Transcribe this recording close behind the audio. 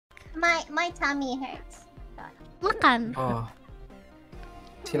My tummy hurts. Makan. Oh.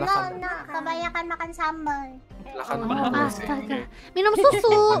 Silakan. No, kebanyakan makan sambal. Silakan. Astaga. Minum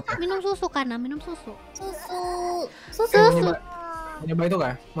susu Kanna, minum susu. Susu. Mau nyoba itu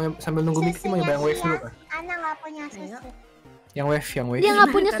kah? Mau sambil nunggu Miki mau nyoba yang wave dulu kah? Ana nggak punya susu. Yang wave. Dia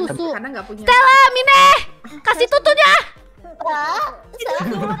nggak punya susu. Karena nggak punya. Stellaa, Mine, kasih tutunya.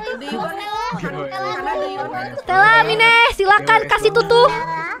 Stellaa, Mine, silakan kasih tutu.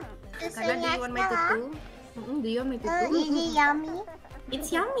 Karena do you want my tutu? Do you want my tutu? Ini yummy. It's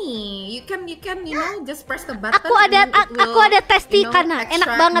yummy. You can just press the button. Aku ada testi Kanna, enak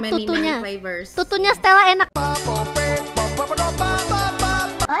banget tutunya. Tutunya Stellaa enak.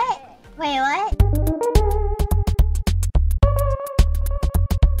 Wait, what?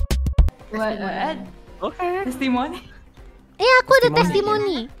 What? Oke. Testimoni. Aku ada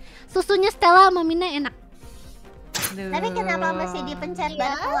testimoni. Susunya Stellaa sama Mine enak. Tapi kenapa mesti dipencet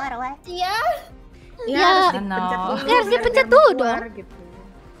baru keluar, Wak? Ya, harus dipencet dulu dong. Gitu.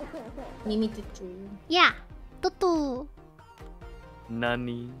 Mimi cucu. Ya, tutu.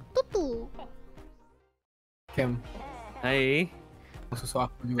 Nani. Tutu. Kem. Hai. Susu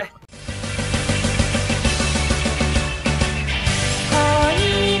aku juga.